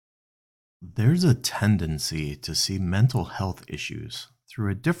There's a tendency to see mental health issues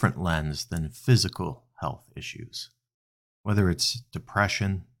through a different lens than physical health issues. Whether it's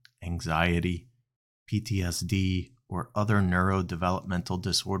depression, anxiety, PTSD, or other neurodevelopmental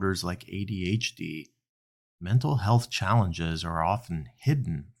disorders like ADHD, mental health challenges are often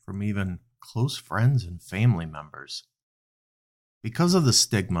hidden from even close friends and family members. Because of the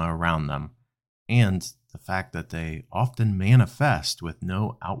stigma around them and the fact that they often manifest with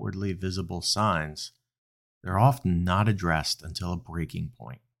no outwardly visible signs, they're often not addressed until a breaking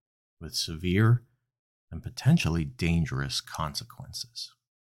point, with severe and potentially dangerous consequences.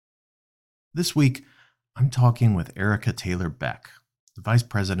 This week, I'm talking with Erica Taylor Beck, the Vice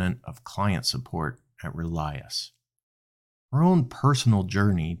President of Client Support at Relias. Her own personal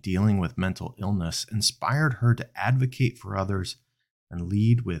journey dealing with mental illness inspired her to advocate for others and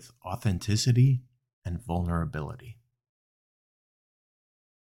lead with authenticity and vulnerability.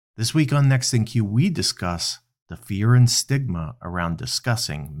 This week on Next in Q, we discuss the fear and stigma around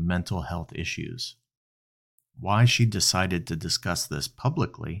discussing mental health issues, why she decided to discuss this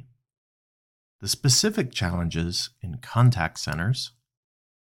publicly, the specific challenges in contact centers,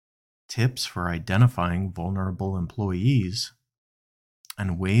 tips for identifying vulnerable employees,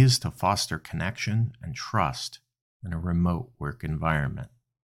 and ways to foster connection and trust in a remote work environment.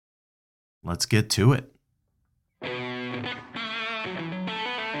 Let's get to it.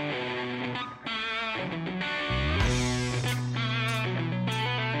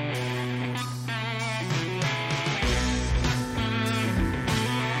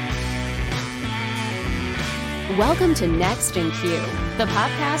 Welcome to Next in Q, the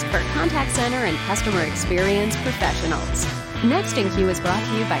podcast for contact center and customer experience professionals. Next in Q is brought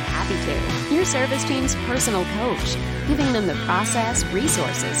to you by Happy2, your service team's personal coach, giving them the process,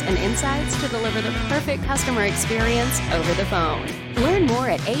 resources, and insights to deliver the perfect customer experience over the phone. Learn more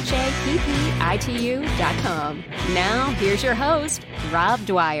at happitu.com. Now, here's your host, Rob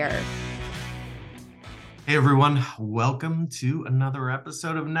Dwyer. Hey everyone, welcome to another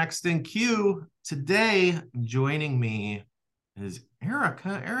episode of Next in Q. Today, joining me is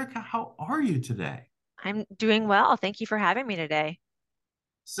Erica. Erica, how are you today? I'm doing well. Thank you for having me today.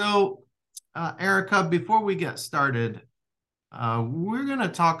 So, Erica, before we get started, we're going to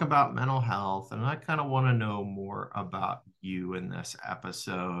talk about mental health, and I kind of want to know more about you in this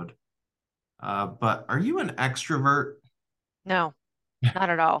episode. But are you an extrovert? No,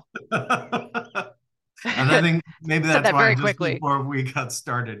 not at all. And I think maybe Said that's that why very just quickly. before we got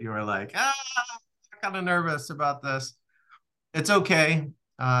started, you were like, I'm kind of nervous about this. It's okay.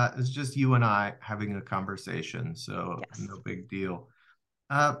 It's just you and I having a conversation, so Yes. no big deal.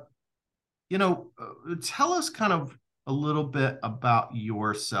 Tell us kind of a little bit about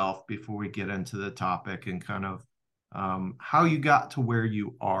yourself before we get into the topic and kind of how you got to where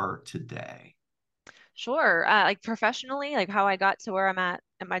you are today. Sure. Like professionally, like how I got to where I'm at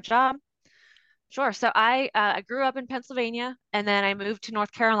my job. Sure. So I grew up in Pennsylvania, and then I moved to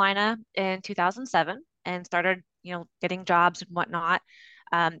North Carolina in 2007 and started, getting jobs and whatnot.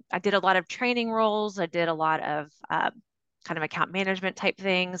 I did a lot of training roles. I did a lot of kind of account management type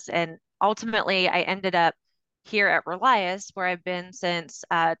things, and ultimately I ended up here at Relias, where I've been since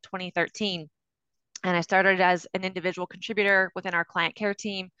 2013. And I started as an individual contributor within our client care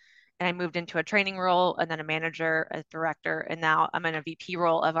team. And I moved into a training role and then a manager, a director, and now I'm in a VP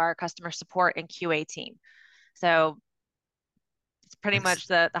role of our customer support and QA team. So it's pretty much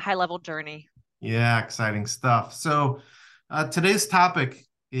the high level journey. Yeah, exciting stuff. So today's topic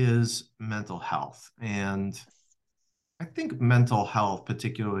is mental health. And I think mental health,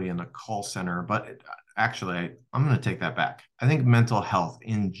 particularly in a call center, but actually, I'm going to take that back. I think mental health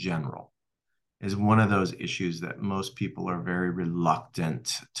in general is one of those issues that most people are very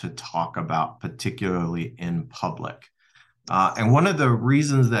reluctant to talk about, particularly in public. And one of the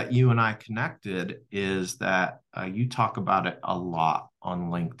reasons that you and I connected is that you talk about it a lot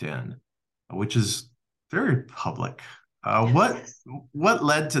on LinkedIn, which is very public. What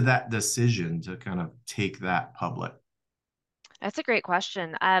led to that decision to kind of take that public? That's a great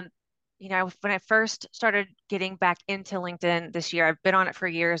question. When I first started getting back into LinkedIn this year, I've been on it for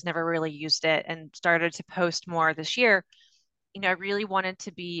years, never really used it, and started to post more this year. I really wanted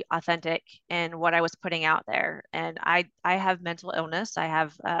to be authentic in what I was putting out there. And I have mental illness. I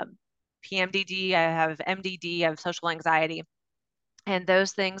have PMDD, I have MDD, I have social anxiety. And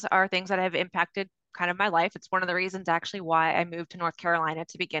those things are things that have impacted kind of my life. It's one of the reasons actually why I moved to North Carolina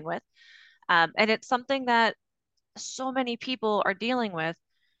to begin with. And it's something that so many people are dealing with,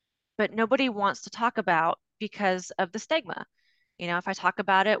 but nobody wants to talk about because of the stigma. If I talk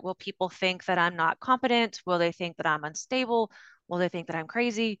about it, will people think that I'm not competent? Will they think that I'm unstable? Will they think that I'm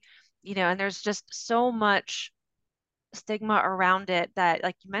crazy? and there's just so much stigma around it that,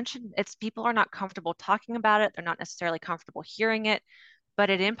 like you mentioned, it's people are not comfortable talking about it. They're not necessarily comfortable hearing it, but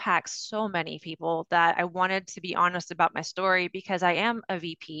it impacts so many people that I wanted to be honest about my story because I am a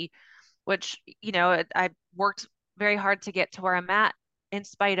VP, which, I worked very hard to get to where I'm at in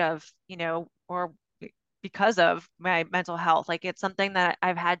spite of, or because of my mental health. Like it's something that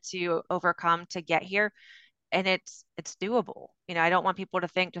I've had to overcome to get here, and it's doable. I don't want people to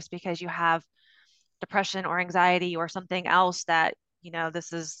think just because you have depression or anxiety or something else that,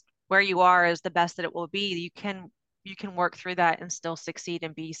 this is where you are is the best that it will be. You can work through that and still succeed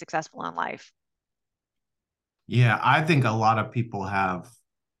and be successful in life. Yeah, I think a lot of people have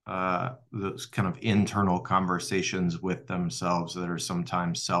those kind of internal conversations with themselves that are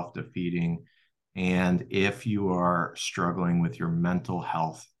sometimes self-defeating. And if you are struggling with your mental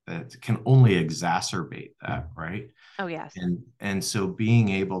health, that can only exacerbate that, right? Oh, yes. And so being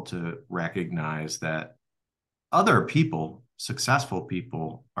able to recognize that other people, successful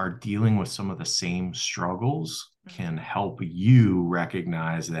people, are dealing with some of the same struggles Mhm. can help you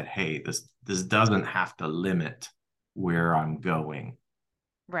recognize that, hey, this doesn't have to limit where I'm going.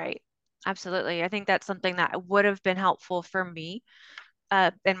 Right. Absolutely. I think that's something that would have been helpful for me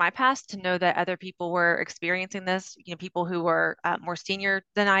in my past to know that other people were experiencing this, people who were more senior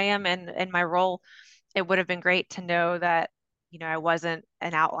than I am in my role. It would have been great to know that, I wasn't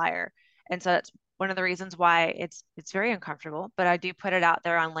an outlier. And so that's one of the reasons why it's very uncomfortable, but I do put it out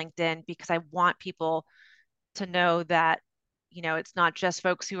there on LinkedIn because I want people to know that, it's not just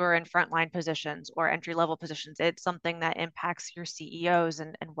folks who are in frontline positions or entry level positions. It's something that impacts your CEOs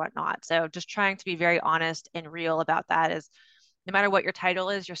and whatnot. So just trying to be very honest and real about that is no matter what your title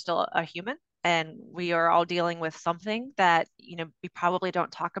is, you're still a human. And we are all dealing with something that, we probably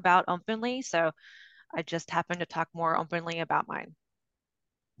don't talk about openly. So I just happen to talk more openly about mine.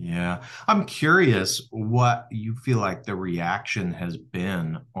 Yeah. I'm curious what you feel like the reaction has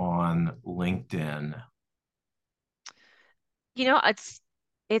been on LinkedIn.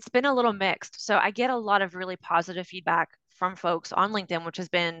 It's been a little mixed. So I get a lot of really positive feedback from folks on LinkedIn, which has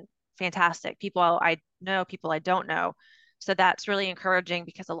been fantastic. People I know, people I don't know. So that's really encouraging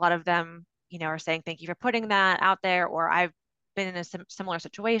because a lot of them, are saying thank you for putting that out there, or I've been in a similar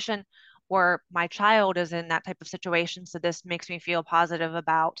situation, or my child is in that type of situation. So this makes me feel positive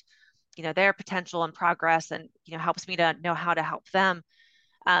about, their potential and progress and, helps me to know how to help them.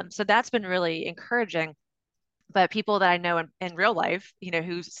 So that's been really encouraging. But people that I know in real life,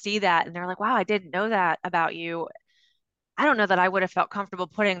 who see that and they're like, wow, I didn't know that about you. I don't know that I would have felt comfortable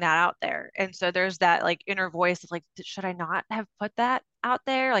putting that out there. And so there's that like inner voice of like, should I not have put that out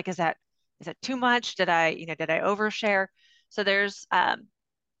there? Like, is that too much? Did I overshare? So there's, I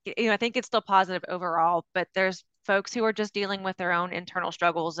think it's still positive overall, but there's folks who are just dealing with their own internal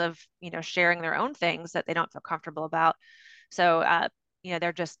struggles of, sharing their own things that they don't feel comfortable about. So,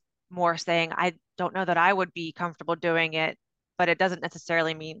 they're just more saying, I don't know that I would be comfortable doing it, but it doesn't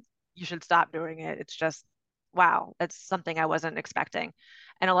necessarily mean you should stop doing it. It's just, wow, that's something I wasn't expecting.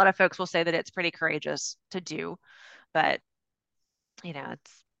 And a lot of folks will say that it's pretty courageous to do, but,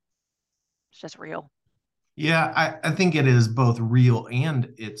 it's just real. Yeah, I think it is both real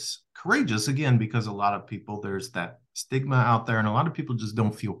and it's courageous again, because a lot of people, there's that stigma out there, and a lot of people just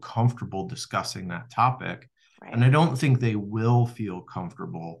don't feel comfortable discussing that topic. And Right. I don't think they will feel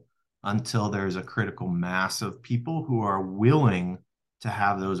comfortable until there's a critical mass of people who are willing to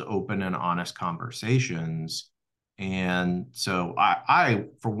have those open and honest conversations. And so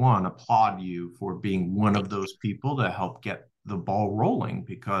for one, applaud you for being one of Thank you. those people to help get the ball rolling,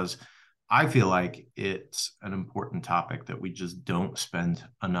 because I feel like it's an important topic that we just don't spend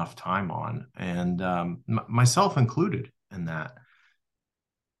enough time on, and myself included in that.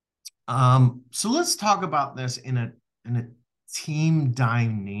 So let's talk about this in a team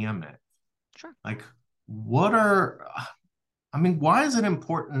dynamic. Sure. Like, what are, I mean, why is it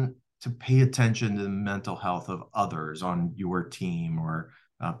important to pay attention to the mental health of others on your team or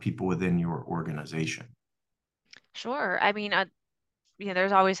people within your organization? Sure. I mean,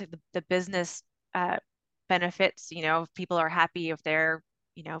 there's always like the business uh, benefits, if people are happy, if they're,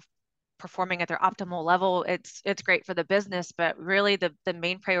 you know, performing at their optimal level, it's great for the business. But really the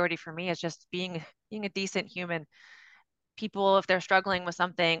main priority for me is just being a decent human. People, if they're struggling with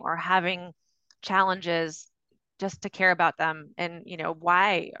something or having challenges, just to care about them and,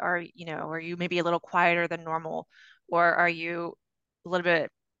 why are you maybe a little quieter than normal, or are you a little bit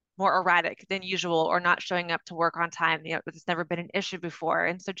more erratic than usual, or not showing up to work on time, it's never been an issue before.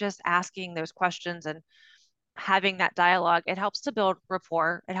 And so just asking those questions and having that dialogue, it helps to build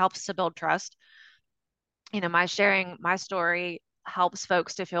rapport, it helps to build trust. My sharing my story, helps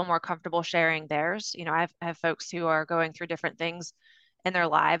folks to feel more comfortable sharing theirs. I have folks who are going through different things in their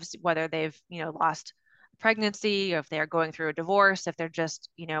lives, whether they've, lost pregnancy, or if they're going through a divorce, if they're just,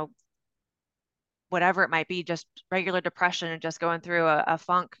 whatever it might be, just regular depression and just going through a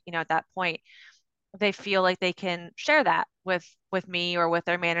funk, at that point, they feel like they can share that with me or with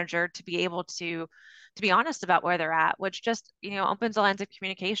their manager to be able to be honest about where they're at, which just, opens the lines of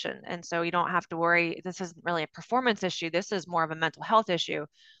communication. And so you don't have to worry, this isn't really a performance issue. This is more of a mental health issue.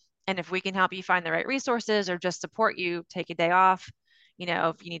 And if we can help you find the right resources or just support you, take a day off,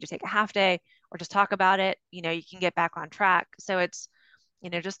 if you need to take a half day or just talk about it, you can get back on track. So it's,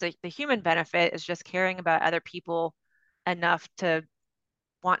 just the human benefit is just caring about other people enough to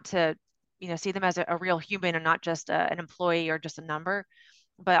want to, see them as a real human and not just an employee or just a number.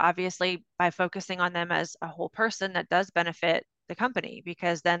 But obviously, by focusing on them as a whole person, that does benefit the company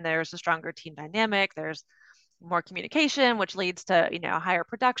because then there's a stronger team dynamic, there's more communication, which leads to, higher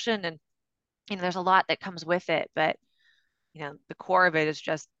production. And, there's a lot that comes with it. But, the core of it is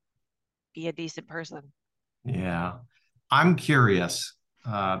just be a decent person. Yeah. I'm curious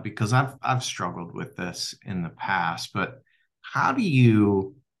because I've struggled with this in the past, but how do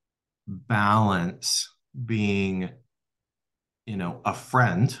you balance being, a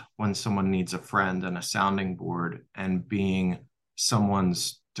friend when someone needs a friend and a sounding board and being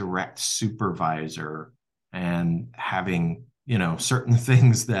someone's direct supervisor and having, certain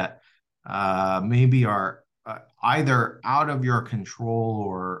things that maybe are either out of your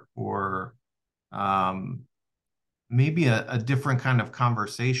control or um, maybe a different kind of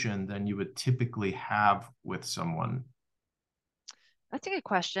conversation than you would typically have with someone? That's a good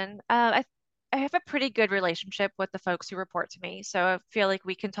question. I have a pretty good relationship with the folks who report to me, so I feel like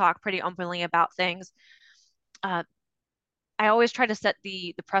we can talk pretty openly about things. Uh, I always try to set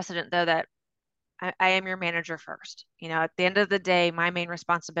the precedent though that I am your manager first. At the end of the day, my main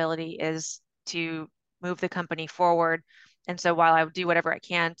responsibility is to move the company forward. And so while I do whatever I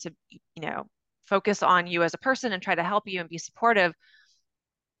can to, focus on you as a person and try to help you and be supportive,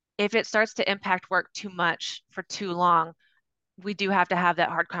 if it starts to impact work too much for too long, we do have to have that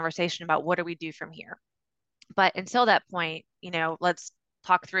hard conversation about what do we do from here. But until that point, let's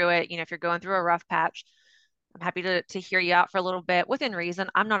talk through it. If you're going through a rough patch, I'm happy to hear you out for a little bit within reason.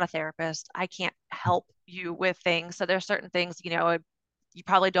 I'm not a therapist. I can't help you with things. So there's certain things, you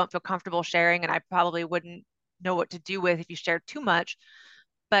probably don't feel comfortable sharing, and I probably wouldn't know what to do with if you shared too much.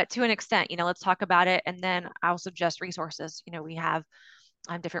 But to an extent, let's talk about it. And then I'll suggest resources. We have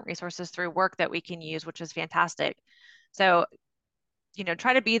different resources through work that we can use, which is fantastic. So,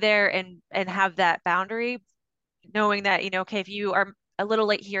 try to be there and have that boundary, knowing that, okay, if you are a little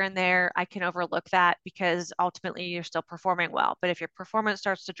late here and there, I can overlook that because ultimately you're still performing well. But if your performance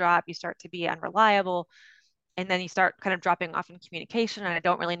starts to drop, you start to be unreliable, and then you start kind of dropping off in communication, and I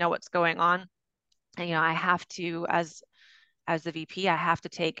don't really know what's going on. And, I have to, as the VP, I have to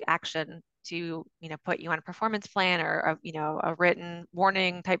take action to, put you on a performance plan or a written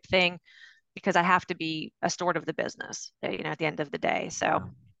warning type thing because I have to be a steward of the business, at the end of the day. So,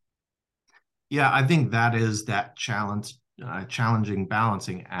 Yeah, I think that is that challenging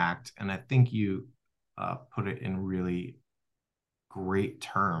balancing act, and I think you put it in really great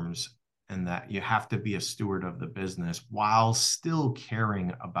terms, in that you have to be a steward of the business while still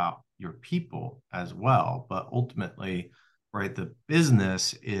caring about your people as well. But ultimately, right, the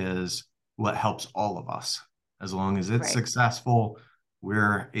business is what helps all of us. As long as it's right. successful,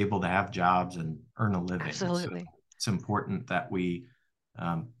 we're able to have jobs and earn a living. So Absolutely. it's important that we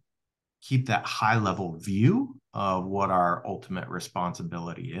um, keep that high level view of what our ultimate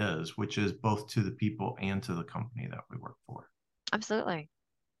responsibility is, which is both to the people and to the company that we work for. Absolutely.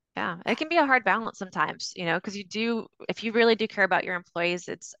 Yeah, it can be a hard balance sometimes, because if you really do care about your employees,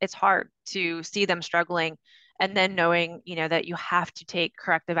 it's hard to see them struggling and then knowing, that you have to take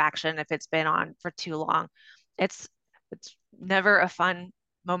corrective action if it's been on for too long. It's it's never a fun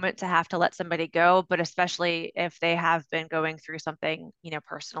moment to have to let somebody go, but especially if they have been going through something,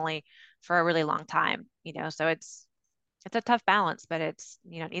 personally for a really long time, so it's a tough balance, but it's,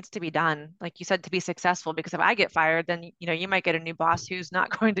 it needs to be done, like you said, to be successful. Because if I get fired, then, you might get a new boss who's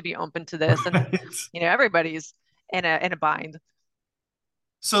not going to be open to this. And, Right. everybody's in a bind.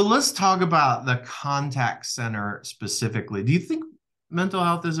 So let's talk about the contact center specifically. Do you think mental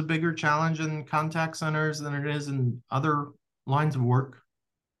health is a bigger challenge in contact centers than it is in other lines of work?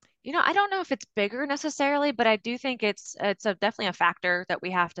 I don't know if it's bigger necessarily, but I do think definitely a factor that we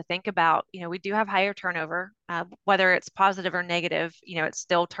have to think about. We do have higher turnover, whether it's positive or negative. It's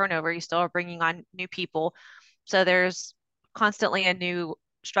still turnover. You still are bringing on new people, so there's constantly a new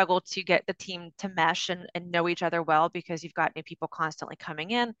struggle to get the team to mesh and know each other well because you've got new people constantly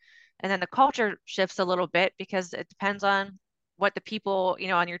coming in. And then the culture shifts a little bit because it depends on what the people,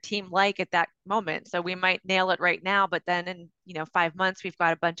 on your team like at that moment. So we might nail it right now, but then in, 5 months, we've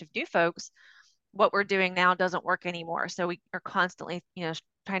got a bunch of new folks. What we're doing now doesn't work anymore. So we are constantly,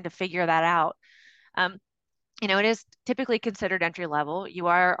 trying to figure that out. Um, it is typically considered entry level. You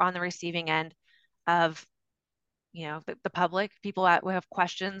are on the receiving end of the public, people who have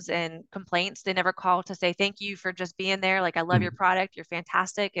questions and complaints. They never call to say thank you for just being there. Like, I love your Mhm. product, you're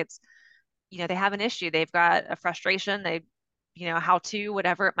fantastic. It's, they have an issue, they've got a frustration, they, how to,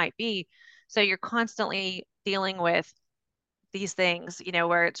 whatever it might be. So you're constantly dealing with these things,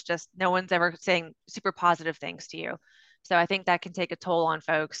 where it's just no one's ever saying super positive things to you. So I think that can take a toll on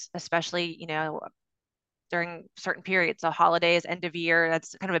folks, especially, during certain periods. So holidays, end of year,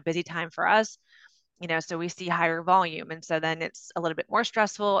 that's kind of a busy time for us, so we see higher volume. And so then it's a little bit more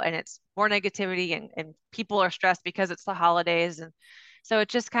stressful and it's more negativity, and people are stressed because it's the holidays. And so it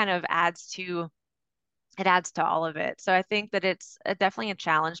just kind of adds to all of it. So I think that it's definitely a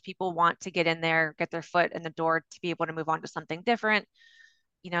challenge. People want to get in there, get their foot in the door to be able to move on to something different.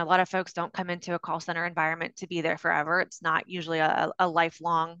 A lot of folks don't come into a call center environment to be there forever. It's not usually a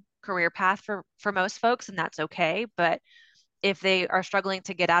lifelong career path for most folks, and that's okay. But if they are struggling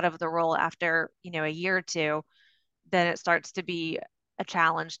to get out of the role after, a year or two, then it starts to be a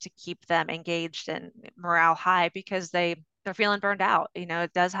challenge to keep them engaged and morale high because they're feeling burned out.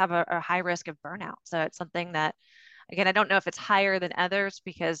 It does have a high risk of burnout. So it's something that, again, I don't know if it's higher than others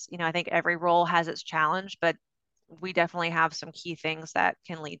because, I think every role has its challenge, but we definitely have some key things that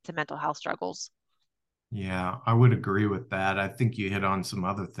can lead to mental health struggles. Yeah, I would agree with that. I think you hit on some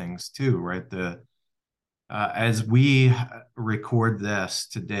other things too, right? As we record this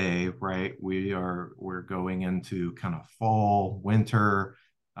today, right, we're going into kind of fall, winter.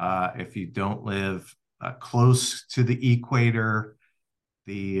 If you don't live close to the equator,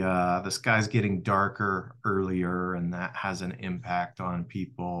 the sky's getting darker earlier, and that has an impact on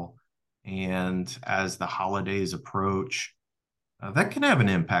people. And as the holidays approach, that can have an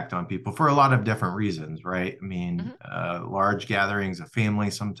impact on people for a lot of different reasons, right? I mean, Mhm. large gatherings of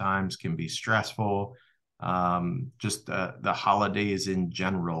family sometimes can be stressful. Just the holidays in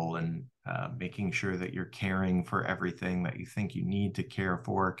general, and making sure that you're caring for everything that you think you need to care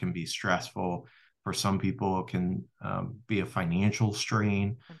for can be stressful. For some people, it can be a financial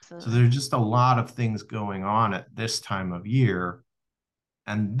strain. So Absolutely. there's just a lot of things going on at this time of year.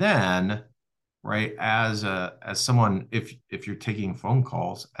 And then, right, as someone, if you're taking phone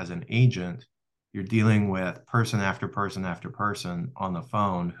calls as an agent, you're dealing with person after person after person on the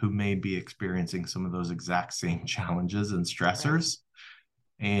phone who may be experiencing some of those exact same challenges and Right. stressors.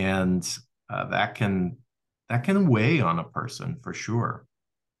 And that can weigh on a person for sure.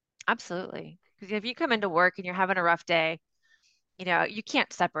 Absolutely. Because if you come into work and you're having a rough day, you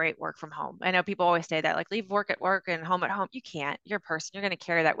can't separate work from home. I know people always say that, like, leave work at work and home at home. You can't. You're a person. You're going to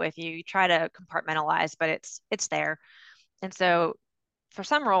carry that with you. You try to compartmentalize, but it's there. And so for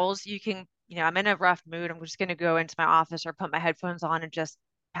some roles, you can, I'm in a rough mood. I'm just going to go into my office or put my headphones on and just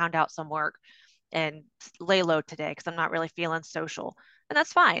pound out some work and lay low today because I'm not really feeling social. And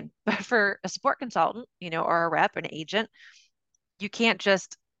that's fine. But for a support consultant, or a rep, an agent, you can't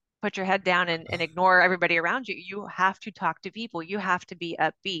just put your head down and ignore everybody around you. You have to talk to people. You have to be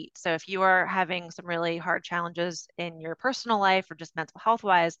upbeat. So if you are having some really hard challenges in your personal life or just mental health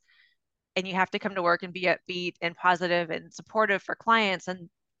wise, and you have to come to work and be upbeat and positive and supportive for clients, and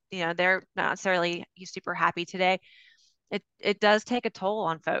they're not necessarily super happy today, it does take a toll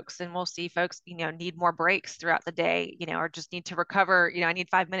on folks. And we'll see folks, need more breaks throughout the day, or just need to recover. I need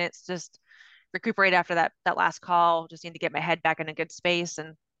 5 minutes just recuperate after that last call. Just need to get my head back in a good space.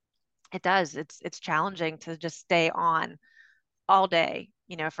 And it's challenging to just stay on all day,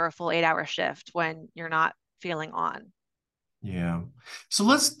 for a full 8-hour shift when you're not feeling on. Yeah. So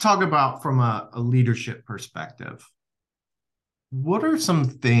let's talk about from a leadership perspective. What are some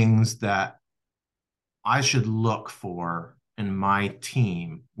things that I should look for in my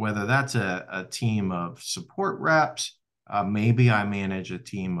team, whether that's a team of support reps, maybe I manage a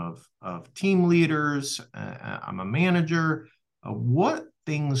team of team leaders, I'm a manager. What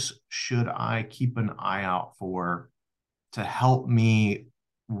things should I keep an eye out for to help me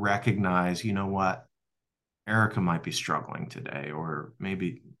recognize, you know what, Erica might be struggling today, or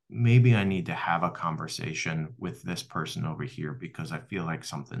maybe I need to have a conversation with this person over here because I feel like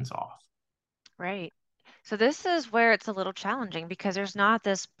something's off. Right. So this is where it's a little challenging because there's not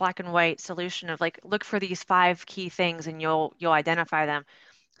this black and white solution of like, look for these 5 key things and you'll identify them.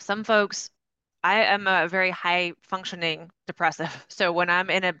 Some folks I am a very high functioning depressive. So when I'm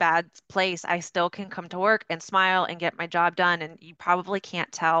in a bad place, I still can come to work and smile and get my job done. And you probably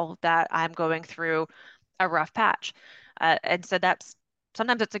can't tell that I'm going through a rough patch. And so that's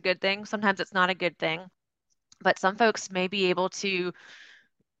sometimes it's a good thing, sometimes it's not a good thing. But some folks may be able to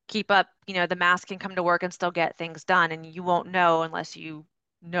keep up, the mask and come to work and still get things done, and you won't know unless you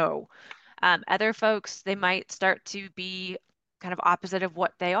know. Other folks, they might start to be kind of opposite of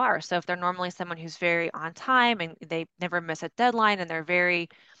what they are. So if they're normally someone who's very on time and they never miss a deadline and they're very,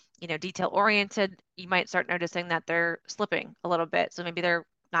 detail oriented, you might start noticing that they're slipping a little bit. So maybe they're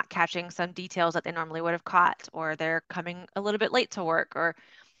not catching some details that they normally would have caught, or they're coming a little bit late to work, or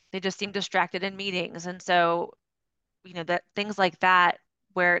they just seem distracted in meetings. And so, that things like that,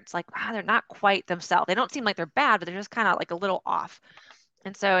 where it's like, wow, they're not quite themselves. They don't seem like they're bad, but they're just kind of like a little off.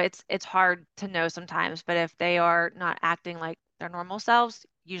 And so it's hard to know sometimes, but if they are not acting like their normal selves,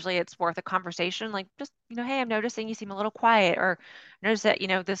 usually it's worth a conversation. Like just, hey, I'm noticing you seem a little quiet, or notice that,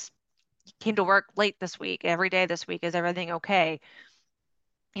 this came to work late this week, every day this week. Is everything okay?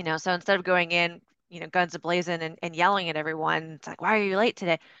 So instead of going in, guns ablazing and yelling at everyone, it's like, why are you late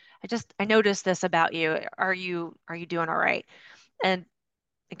today? I noticed this about you. Are you doing all right? And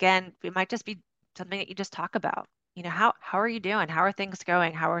again, it might just be something that you just talk about. How are you doing? How are things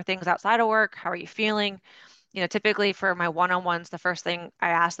going? How are things outside of work? How are you feeling? Typically for my one-on-ones, the first thing I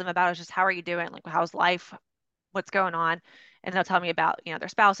ask them about is just how are you doing? Like, how's life? What's going on? And they'll tell me about, their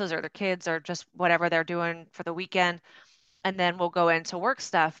spouses or their kids or just whatever they're doing for the weekend. And then we'll go into work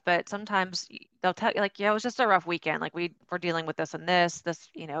stuff. But sometimes they'll tell you, like, yeah, it was just a rough weekend. Like, we were dealing with this and this,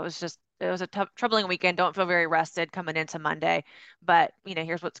 it was a troubling weekend. Don't feel very rested coming into Monday, but,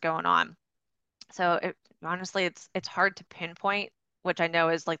 here's what's going on. So honestly, it's hard to pinpoint, which I know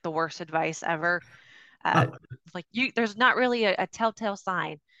is like the worst advice ever. Uh, like there's not really a telltale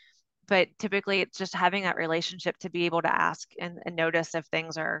sign, but typically it's just having that relationship to be able to ask and notice if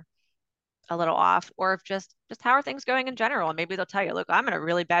things are a little off, or if just how are things going in general. And maybe they'll tell you, look, I'm in a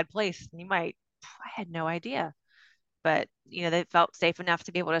really bad place. And you might, I had no idea, but they felt safe enough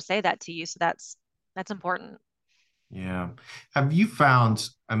to be able to say that to you. So that's important. Yeah. Have you found,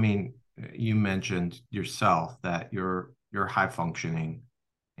 I mean, you mentioned yourself that you're high functioning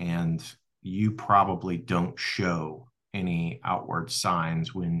and you probably don't show any outward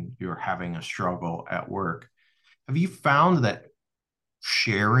signs when you're having a struggle at work. Have you found that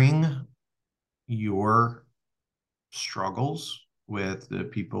sharing your struggles with the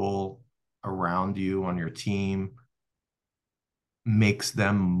people around you on your team makes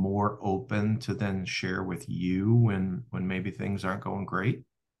them more open to then share with you when maybe things aren't going great?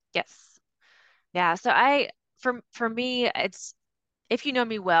 Yes. Yeah. So for me, it's, if you know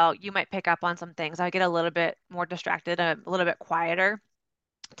me well, you might pick up on some things. I get a little bit more distracted, a little bit quieter,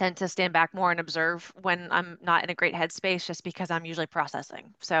 tend to stand back more and observe when I'm not in a great headspace, just because I'm usually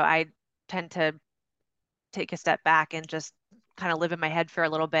processing. So I tend to take a step back and just kind of live in my head for a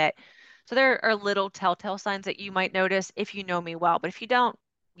little bit. So there are little telltale signs that you might notice if you know me well, but if you don't,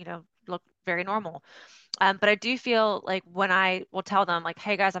 look very normal. But I do feel like when I will tell them, like,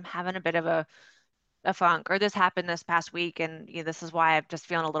 hey guys, I'm having a bit of a funk, or this happened this past week, and this is why I'm just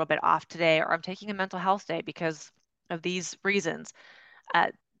feeling a little bit off today, or I'm taking a mental health day because of these reasons. Uh,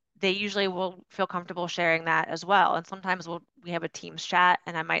 they usually will feel comfortable sharing that as well. And sometimes we have a Teams chat,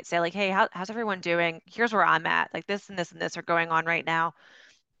 and I might say, like, hey, how's everyone doing? Here's where I'm at. Like, this and this and this are going on right now.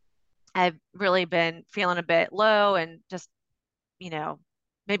 I've really been feeling a bit low, and just, you know,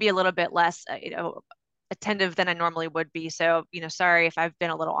 maybe a little bit less, attentive than I normally would be. So, sorry if I've been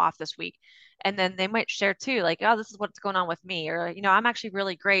a little off this week. And then they might share too, like, oh, this is what's going on with me, or, I'm actually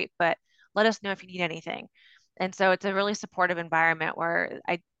really great, but let us know if you need anything. And so it's a really supportive environment where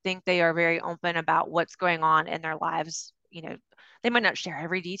I think they are very open about what's going on in their lives. They might not share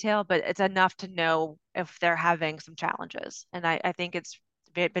every detail, but it's enough to know if they're having some challenges. And I think it's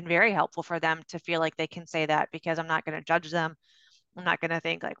been very helpful for them to feel like they can say that, because I'm not going to judge them. I'm not going to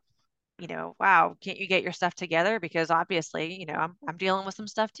think like, wow, can't you get your stuff together? Because obviously, I'm dealing with some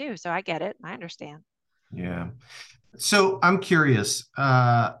stuff too. So I get it. I understand. Yeah. So I'm curious,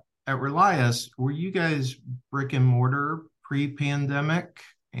 at Relias, were you guys brick and mortar pre-pandemic?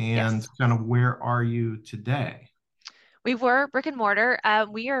 And Yes, kind of where are you today? we were brick and mortar.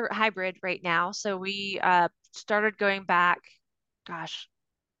 We are hybrid right now. So we started going back, gosh,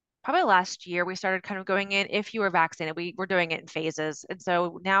 probably last year. We started kind of going in if you were vaccinated. We were doing it in phases. And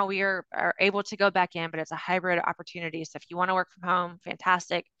so now we are able to go back in, but it's a hybrid opportunity. So if you want to work from home,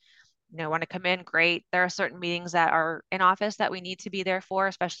 fantastic. Want to come in, great. There are certain meetings that are in office that we need to be there for,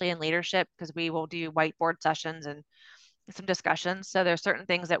 especially in leadership, because we will do whiteboard sessions and some discussions. So there's certain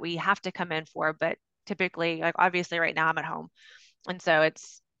things that we have to come in for, but typically, like obviously right now I'm at home. And so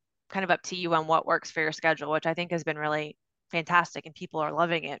it's kind of up to you on what works for your schedule, which I think has been really fantastic. And people are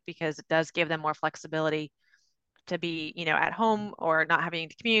loving it because it does give them more flexibility to be, at home or not having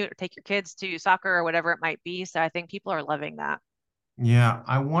to commute or take your kids to soccer or whatever it might be. So I think people are loving that. Yeah,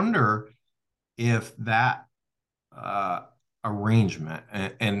 I wonder if that uh, arrangement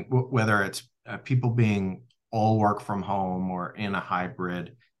and whether it's people being all work from home or in a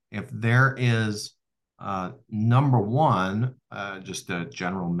hybrid, if there is number one, just a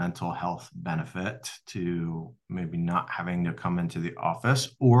general mental health benefit to maybe not having to come into the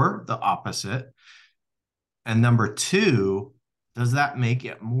office, or the opposite. And number two, does that make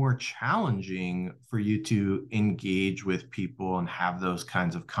it more challenging for you to engage with people and have those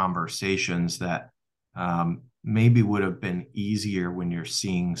kinds of conversations that maybe would have been easier when you're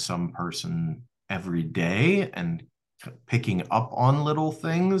seeing some person every day and picking up on little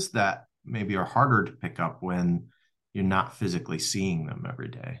things that maybe are harder to pick up when you're not physically seeing them every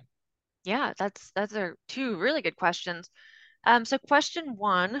day? Yeah, that's are two really good questions. So question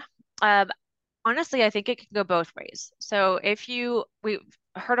one, um, honestly, I think it can go both ways. So we've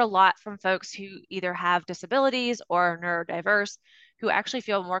heard a lot from folks who either have disabilities or are neurodiverse who actually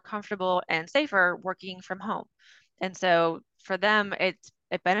feel more comfortable and safer working from home. And so for them, it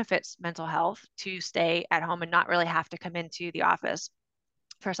benefits mental health to stay at home and not really have to come into the office.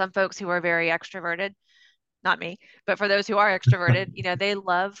 For some folks who are very extroverted, not me, but for those who are extroverted, they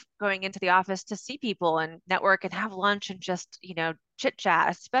love going into the office to see people and network and have lunch and just, chit chat,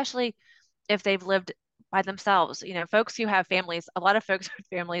 especially if they've lived by themselves. Folks who have families, a lot of folks with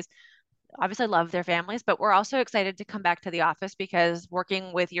families obviously love their families, but we're also excited to come back to the office because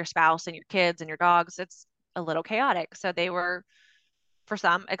working with your spouse and your kids and your dogs, it's a little chaotic. So they were, for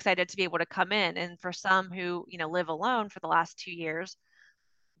some, excited to be able to come in. And for some who, live alone for the last 2 years,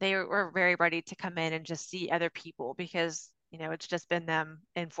 they were very ready to come in and just see other people because, it's just been them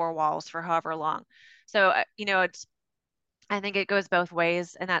in four walls for however long. So, I think it goes both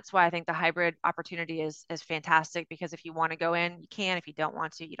ways, and that's why I think the hybrid opportunity is fantastic because if you want to go in, you can. If you don't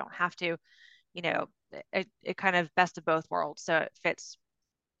want to, you don't have to. You know, it kind of best of both worlds, so it fits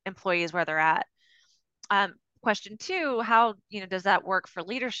employees where they're at. Question two, how, does that work for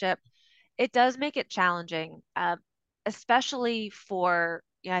leadership? It does make it challenging, especially for,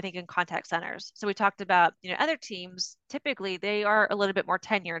 I think in contact centers. So we talked about, other teams, typically they are a little bit more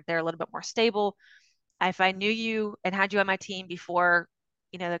tenured, they're a little bit more stable. If I knew you and had you on my team before,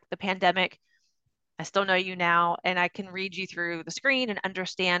 the pandemic, I still know you now, and I can read you through the screen and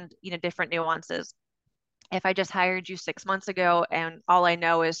understand, different nuances. If I just hired you 6 months ago and all I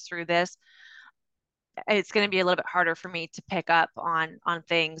know is through this, it's going to be a little bit harder for me to pick up on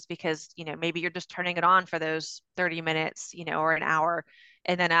things because, maybe you're just turning it on for those 30 minutes, or an hour,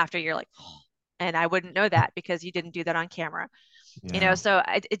 and then after you're like, oh, and I wouldn't know that because you didn't do that on camera. Yeah. So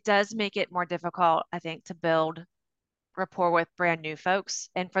it does make it more difficult, I think, to build rapport with brand new folks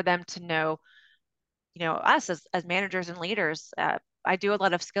and for them to know, us as managers and leaders. I do a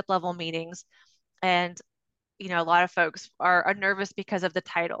lot of skip level meetings, and a lot of folks are nervous because of the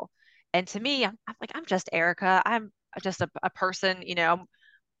title. And to me, I'm like, I'm just Erica. I'm just a person, I'm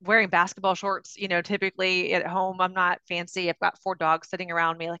wearing basketball shorts, typically at home. I'm not fancy. I've got four dogs sitting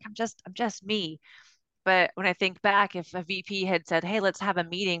around me. Like I'm just me. But when I think back, if a VP had said, "Hey, let's have a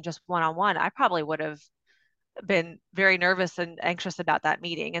meeting just one on one," I probably would have been very nervous and anxious about that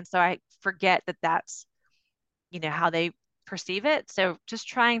meeting. And so I forget that that's, how they perceive it. So just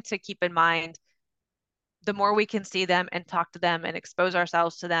trying to keep in mind the more we can see them and talk to them and expose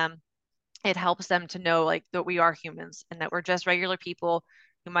ourselves to them, it helps them to know like that we are humans and that we're just regular people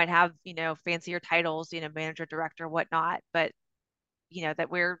who might have, fancier titles, manager, director, whatnot, but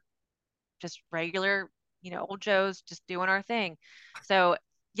that we're just regular, old Joes just doing our thing. So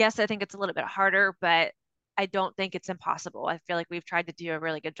yes, I think it's a little bit harder, but I don't think it's impossible. I feel like we've tried to do a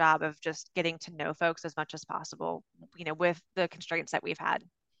really good job of just getting to know folks as much as possible, with the constraints that we've had.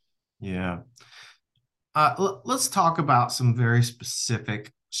 Yeah. Let's talk about some very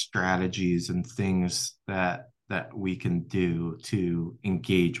specific strategies and things that we can do to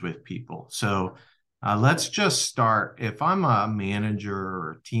engage with people. So let's just start. If I'm a manager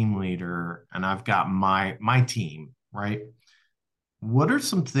or team leader and I've got my team, right? What are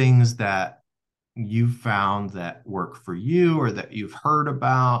some things that you found that work for you or that you've heard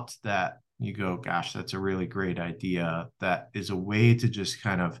about that you go, gosh, that's a really great idea? That is a way to just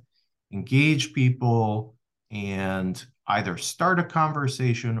kind of engage people and either start a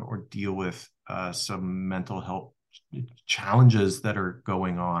conversation or deal with some mental health challenges that are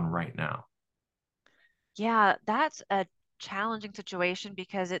going on right now. Yeah, that's a challenging situation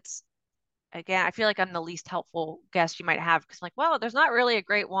because it's, again, I feel like I'm the least helpful guest you might have because, like, well, there's not really a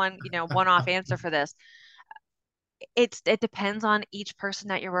great one-off answer for this. It depends on each person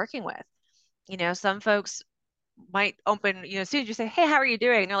that you're working with. Some folks might open, as soon as you say, "Hey, how are you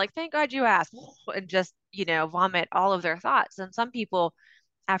doing?" And they're like, "Thank God you asked," and just, vomit all of their thoughts. And some people,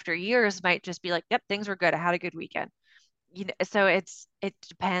 after years, might just be like, "Yep, things were good. I had a good weekend." So it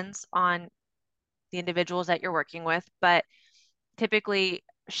depends on the individuals that you're working with, but typically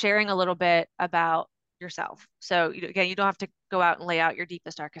sharing a little bit about yourself. So, again, you don't have to go out and lay out your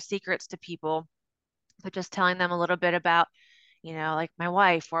deepest, darkest secrets to people, but just telling them a little bit about, like my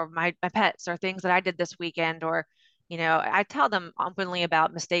wife or my pets or things that I did this weekend. Or, I tell them openly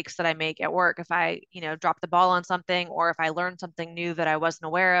about mistakes that I make at work. If I, drop the ball on something, or if I learned something new that I wasn't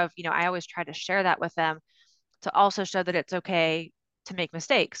aware of, I always try to share that with them to also show that it's okay to make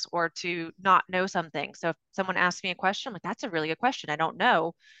mistakes or to not know something. So if someone asks me a question, I'm like, that's a really good question. I don't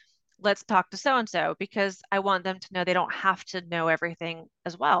know. Let's talk to so and so, because I want them to know they don't have to know everything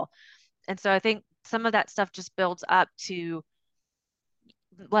as well. And so I think some of that stuff just builds up to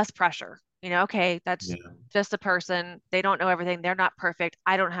less pressure. Okay, that's Yeah. just a person. They don't know everything. They're not perfect.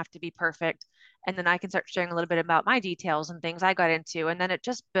 I don't have to be perfect. And then I can start sharing a little bit about my details and things I got into. And then it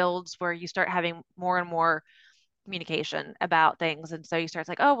just builds where you start having more and more communication about things. And so you start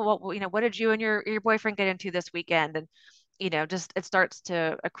like, oh, well, what did you and your boyfriend get into this weekend? And, just it starts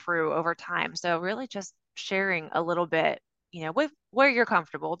to accrue over time. So really just sharing a little bit, with where you're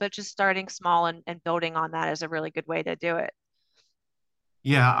comfortable, but just starting small and building on that is a really good way to do it.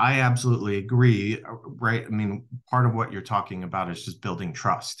 Yeah, I absolutely agree. Right. I mean, part of what you're talking about is just building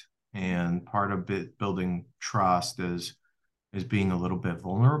trust. And part of building trust is being a little bit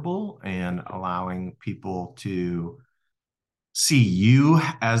vulnerable and allowing people to see you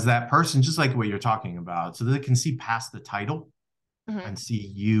as that person, just like what you're talking about, so that they can see past the title Hmm. and see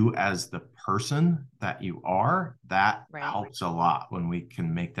you as the person that you are. That Right. helps a lot when we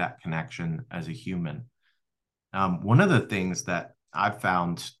can make that connection as a human. One of the things that I've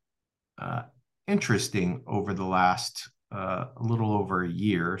found uh, interesting over the last a little over a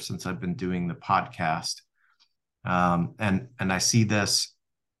year since I've been doing the podcast, and I see this.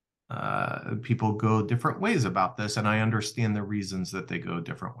 People go different ways about this, and I understand the reasons that they go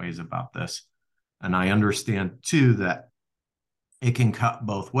different ways about this, and I understand too that it can cut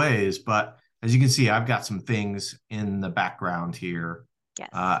both ways. But as you can see, I've got some things in the background here. Yes.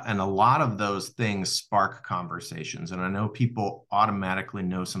 And a lot of those things spark conversations. And I know people automatically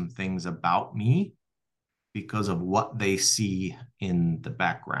know some things about me because of what they see in the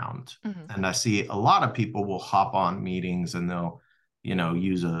background. Hmm. And I see a lot of people will hop on meetings and they'll,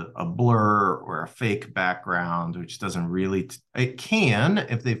 use a blur or a fake background, which doesn't really, it can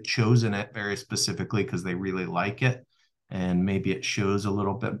if they've chosen it very specifically because they really like it. And maybe it shows a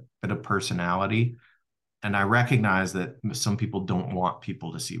little bit of personality. And I recognize that some people don't want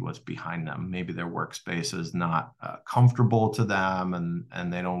people to see what's behind them. Maybe their workspace is not comfortable to them,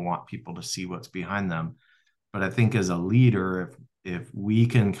 and they don't want people to see what's behind them. But I think as a leader, if we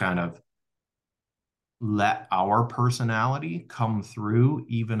can kind of let our personality come through,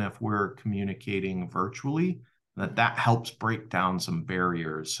 even if we're communicating virtually, that helps break down some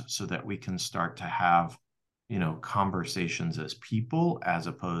barriers so that we can start to have, conversations as people as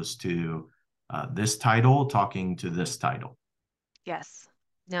opposed to this title talking to this title. Yes.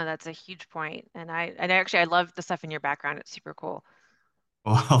 No, that's a huge point. And actually I love the stuff in your background. It's super cool.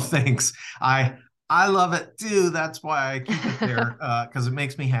 Well, thanks. I love it too. That's why I keep it there because it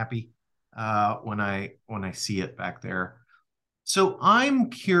makes me happy when I see it back there. So I'm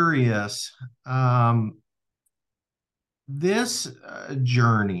curious. This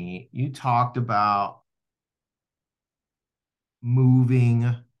journey you talked about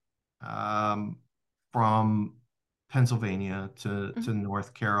moving um, from Pennsylvania to Mhm.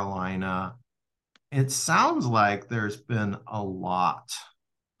 North Carolina. It sounds like there's been a lot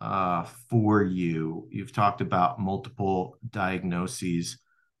for you. You've talked about multiple diagnoses.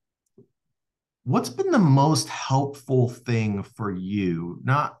 What's been the most helpful thing for you?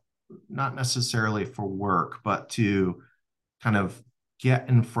 Not necessarily for work, but to kind of get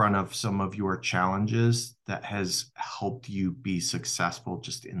in front of some of your challenges that has helped you be successful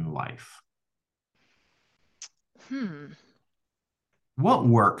just in life. Hmm. What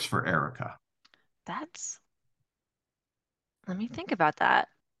works for Erica? That's, let me think about that.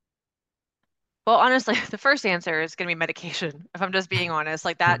 Well, honestly, the first answer is going to be medication, if I'm just being honest.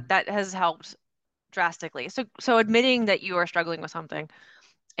 Like that has helped drastically. So admitting that you are struggling with something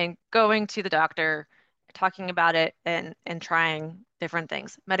and going to the doctor, talking about it and trying different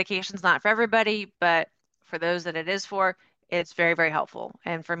things. Medication's not for everybody, but for those that it is for, it's very, very helpful.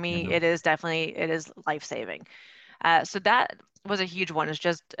 And for me, Yeah. it is life-saving. So that was a huge one, is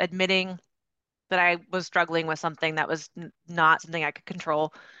just admitting that I was struggling with something that was not something I could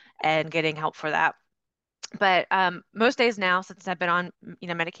control and getting help for that. But most days now, since I've been on,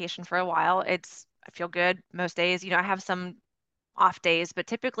 medication for a while, I feel good most days. I have some off days, but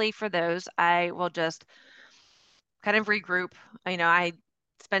typically for those, I will just kind of regroup. I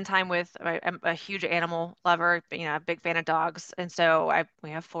spend time with, I'm a huge animal lover, a big fan of dogs. And so we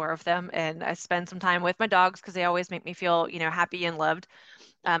have four of them, and I spend some time with my dogs because they always make me feel, happy and loved.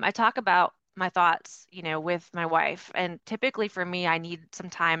 I talk about my thoughts, with my wife. And typically for me, I need some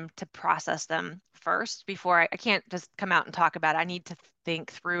time to process them first before I can't just come out and talk about it. I need to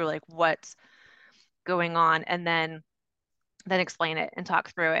think through like what's going on, and then explain it and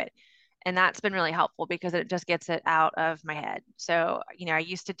talk through it. And that's been really helpful because it just gets it out of my head. So, I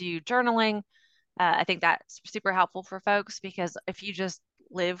used to do journaling. I think that's super helpful for folks because if you just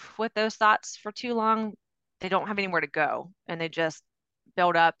live with those thoughts for too long, they don't have anywhere to go and they just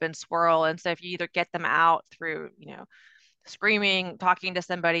build up and swirl. And so if you either get them out through, screaming, talking to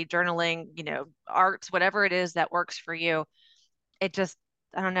somebody, journaling, arts, whatever it is that works for you, it just,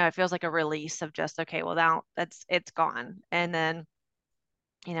 I don't know, it feels like a release of just, okay, well now it's gone. And then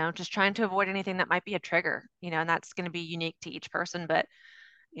just trying to avoid anything that might be a trigger, and that's going to be unique to each person. But,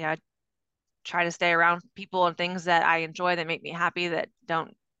 I try to stay around people and things that I enjoy that make me happy, that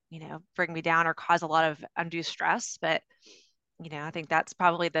don't, bring me down or cause a lot of undue stress. But, I think that's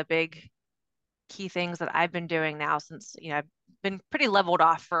probably the big key things that I've been doing now since, I've been pretty leveled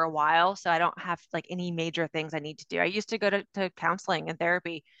off for a while. So I don't have like any major things I need to do. I used to go to counseling and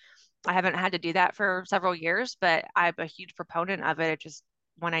therapy. I haven't had to do that for several years, but I'm a huge proponent of it. It just,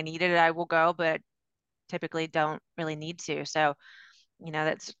 when I need it, I will go, but typically don't really need to. So,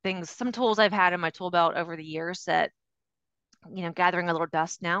 that's things, some tools I've had in my tool belt over the years that, gathering a little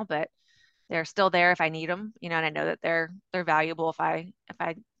dust now, but they're still there if I need them, and I know that they're valuable if I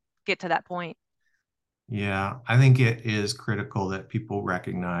get to that point. Yeah, I think it is critical that people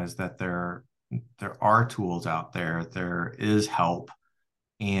recognize that there are tools out there, there is help,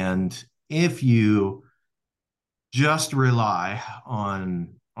 and if you just rely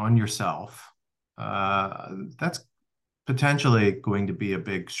on yourself, that's potentially going to be a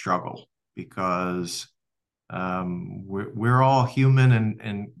big struggle because we're all human,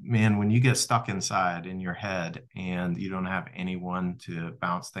 and man, when you get stuck inside in your head and you don't have anyone to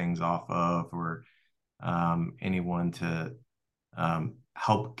bounce things off of or anyone to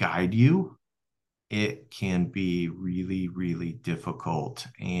help guide you, it can be really, really difficult.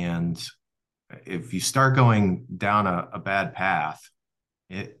 And if you start going down a bad path,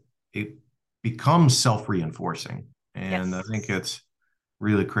 it becomes self-reinforcing. And I Yes. think it's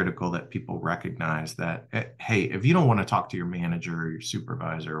really critical that people recognize that, hey, if you don't want to talk to your manager or your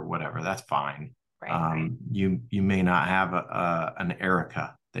supervisor or whatever, that's fine. Right. You may not have an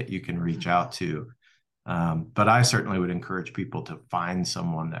Erica that you can reach out to, but I certainly would encourage people to find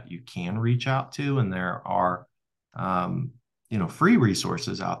someone that you can reach out to, and there are free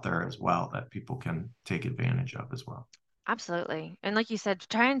resources out there as well that people can take advantage of as well. Absolutely. And like you said,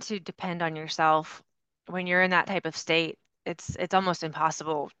 trying to depend on yourself when you're in that type of state, it's almost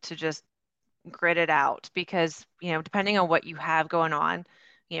impossible to just grit it out because, depending on what you have going on,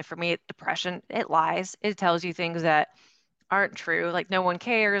 for me, depression, it lies. It tells you things that aren't true. Like no one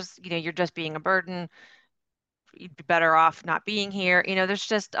cares, you're just being a burden. You'd be better off not being here. There's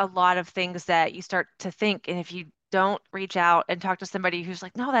just a lot of things that you start to think. And if you don't reach out and talk to somebody who's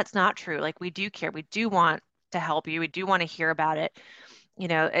like, no, that's not true. Like we do care. We do want to help you. We do want to hear about it.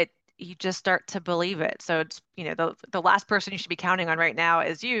 You just start to believe it. So it's, the last person you should be counting on right now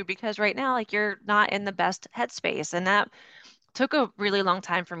is you, because right now, like you're not in the best headspace. And that took a really long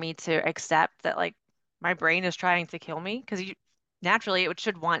time for me to accept that like my brain is trying to kill me because you naturally it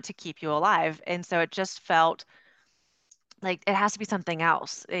should want to keep you alive. And so it just felt like it has to be something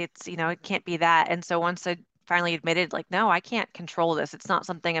else. It's, it can't be that. And so once I finally admitted, like, no, I can't control this. It's not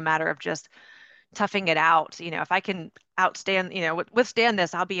something a matter of just toughing it out. If I can outstand, withstand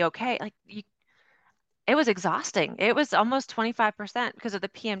this, I'll be okay. Like, it was exhausting. It was almost 25% because of the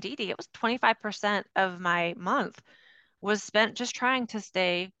PMDD. It was 25% of my month was spent just trying to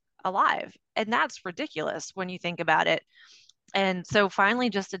stay alive. And that's ridiculous when you think about it. And so finally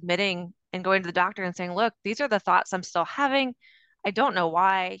just admitting and going to the doctor and saying, look, these are the thoughts I'm still having. I don't know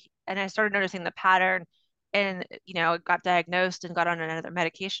why. And I started noticing the pattern and, got diagnosed and got on another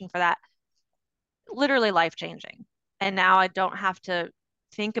medication for that. Literally life changing. And now I don't have to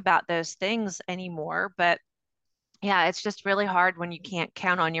think about those things anymore. But yeah, it's just really hard when you can't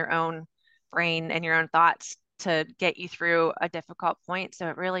count on your own brain and your own thoughts to get you through a difficult point. So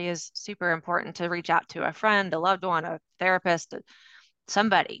it really is super important to reach out to a friend, a loved one, a therapist,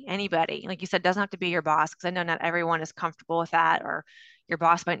 somebody, anybody. Like you said, doesn't have to be your boss, because I know not everyone is comfortable with that, or your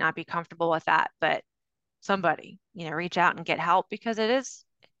boss might not be comfortable with that, but somebody, reach out and get help, because it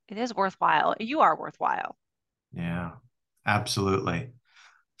is worthwhile. You are worthwhile. Yeah, absolutely.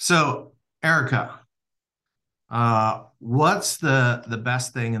 So, Erica, what's the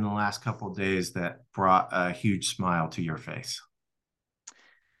best thing in the last couple of days that brought a huge smile to your face?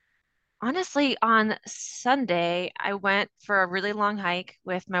 Honestly, on Sunday, I went for a really long hike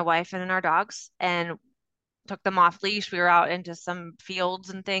with my wife and our dogs and took them off leash. We were out into some fields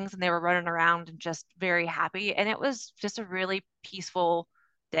and things, and they were running around and just very happy. And it was just a really peaceful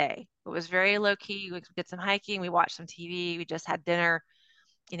day. It was very low key. We did some hiking, we watched some TV, we just had dinner.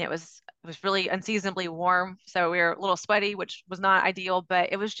 It was really unseasonably warm, so we were a little sweaty, which was not ideal, but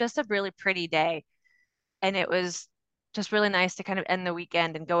it was just a really pretty day. And it was just really nice to kind of end the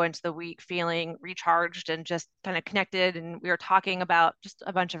weekend and go into the week feeling recharged and just kind of connected. And we were talking about just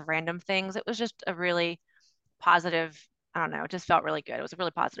a bunch of random things. It was just a really positive, I don't know, it just felt really good. It was a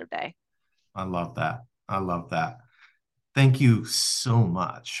really positive day. I love that. I love that. Thank you so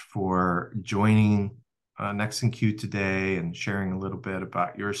much for joining Next in Queue today and sharing a little bit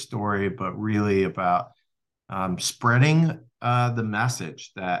about your story, but really about spreading the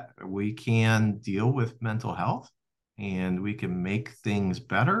message that we can deal with mental health and we can make things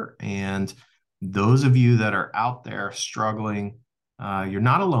better. And those of you that are out there struggling, you're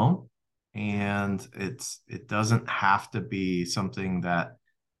not alone. And it doesn't have to be something that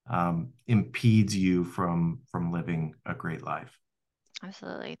impedes you from living a great life.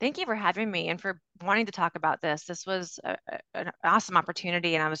 Absolutely. Thank you for having me and for wanting to talk about this. This was an awesome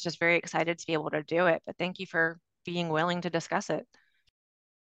opportunity, and I was just very excited to be able to do it. But thank you for being willing to discuss it.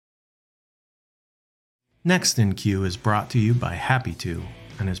 Next in Queue is brought to you by Happy To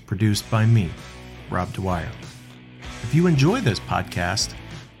and is produced by me, Rob Dwyer. If you enjoy this podcast,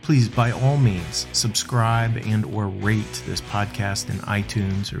 please by all means subscribe and or rate this podcast in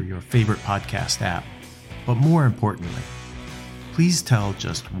iTunes or your favorite podcast app. But more importantly, please tell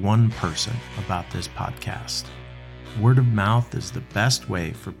just one person about this podcast. Word of mouth is the best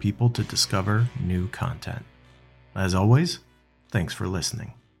way for people to discover new content. As always, thanks for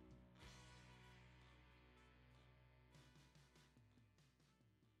listening.